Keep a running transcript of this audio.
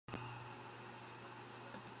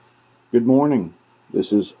Good morning.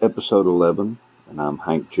 This is episode 11, and I'm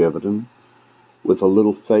Hank Jevedon with a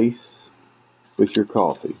little faith with your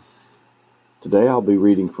coffee. Today I'll be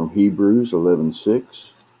reading from Hebrews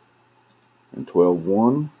 11:6 and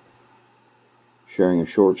 12:1, sharing a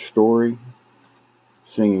short story,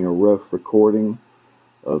 singing a rough recording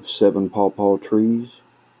of Seven PawPaw Trees,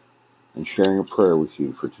 and sharing a prayer with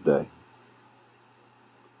you for today.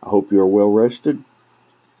 I hope you are well rested.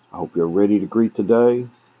 I hope you're ready to greet the day.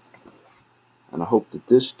 And I hope that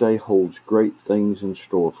this day holds great things in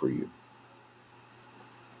store for you.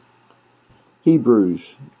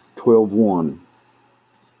 Hebrews 12:1.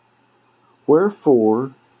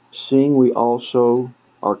 Wherefore, seeing we also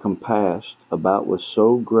are compassed about with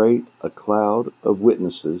so great a cloud of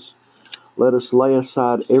witnesses, let us lay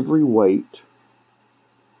aside every weight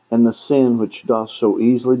and the sin which doth so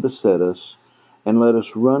easily beset us, and let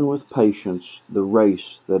us run with patience the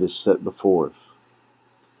race that is set before us.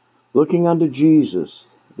 Looking unto Jesus,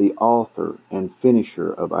 the author and finisher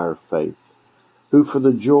of our faith, who for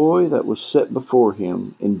the joy that was set before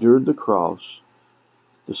him endured the cross,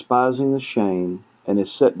 despising the shame, and is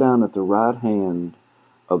set down at the right hand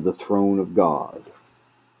of the throne of God.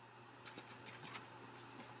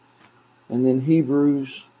 And then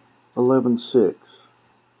Hebrews 11:6.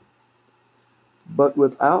 But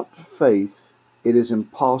without faith it is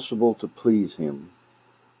impossible to please him.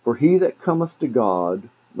 For he that cometh to God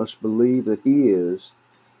must believe that he is,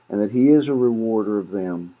 and that he is a rewarder of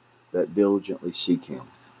them that diligently seek him.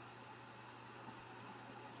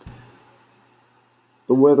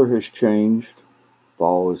 The weather has changed.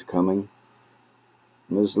 Fall is coming.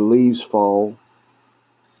 And as the leaves fall,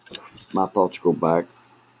 my thoughts go back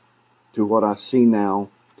to what I see now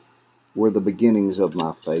were the beginnings of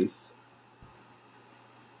my faith.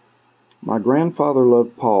 My grandfather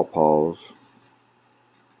loved PawPaws,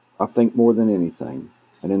 I think more than anything,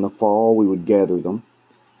 and in the fall we would gather them,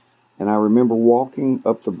 and I remember walking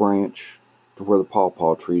up the branch to where the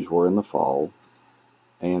PawPaw trees were in the fall,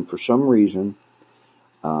 and for some reason,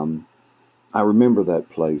 I remember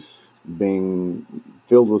that place being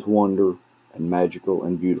filled with wonder and magical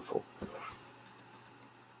and beautiful.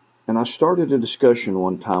 And I started a discussion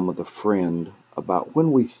one time with a friend about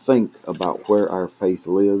when we think about where our faith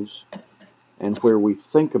lives, and where we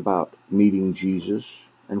think about meeting Jesus,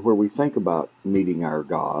 and where we think about meeting our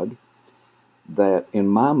God, that in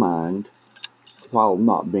my mind, while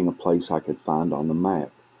not being a place I could find on the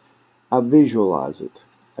map, I visualize it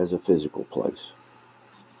as a physical place.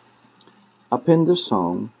 I penned this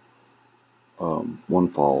song one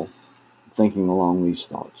fall, thinking along these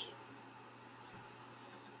thoughts.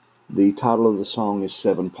 The title of the song is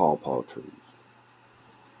Seven PawPaw Trees.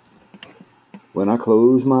 When I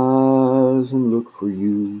close my eyes and look for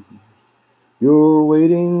you, you're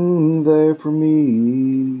waiting there for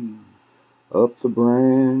me, up the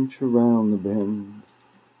branch around the bend,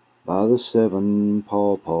 by the seven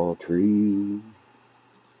pawpaw trees.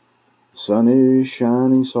 The sun is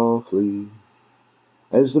shining softly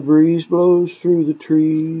as the breeze blows through the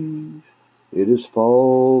trees. It is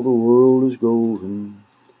fall, the world is golden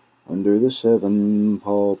under the seven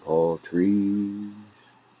pawpaw trees.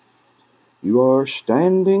 You are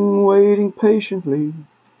standing, waiting patiently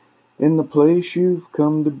in the place you've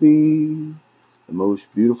come to be, the most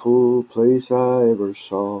beautiful place I ever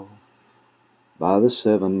saw, by the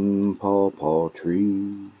seven pawpaw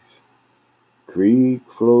trees. Creek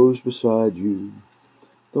flows beside you,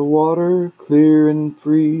 the water clear and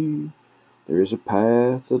free. There is a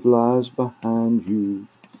path that lies behind you,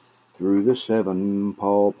 through the seven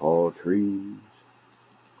pawpaw trees.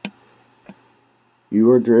 You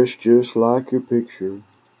are dressed just like your picture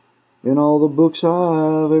in all the books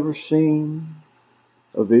I've ever seen,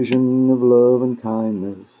 a vision of love and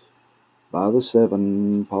kindness by the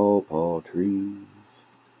seven pawpaw trees.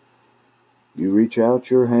 You reach out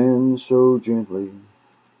your hand so gently,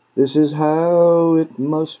 this is how it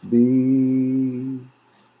must be,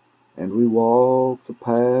 and we walk the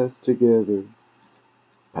path together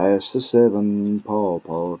past the seven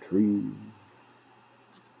pawpaw trees.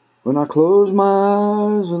 When I close my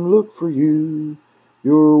eyes and look for you,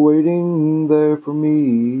 you're waiting there for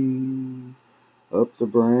me, up the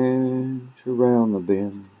branch around the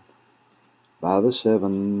bend, by the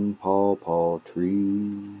seven pawpaw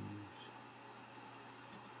trees.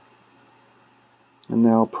 And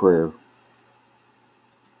now prayer.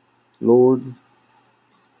 Lord,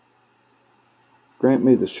 grant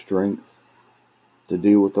me the strength to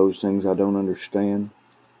deal with those things I don't understand.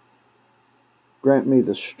 Grant me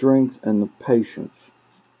the strength and the patience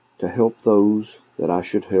to help those that I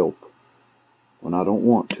should help when I don't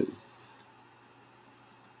want to.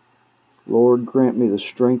 Lord, grant me the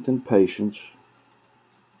strength and patience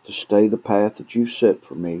to stay the path that you set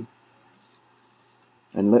for me.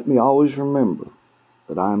 And let me always remember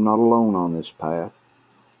that I am not alone on this path.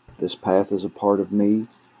 This path is a part of me,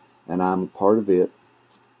 and I am a part of it.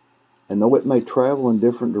 And though it may travel in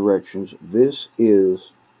different directions, this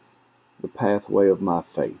is the pathway of my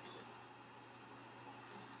faith.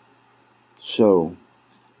 So,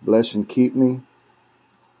 bless and keep me.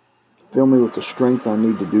 Fill me with the strength I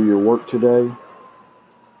need to do your work today.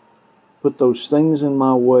 Put those things in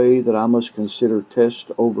my way that I must consider tests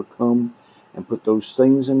to overcome, and put those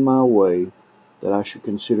things in my way that I should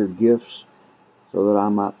consider gifts so that I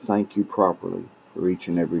might thank you properly for each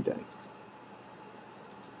and every day.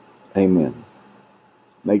 Amen.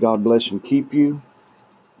 May God bless and keep you,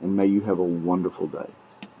 and may you have a wonderful day.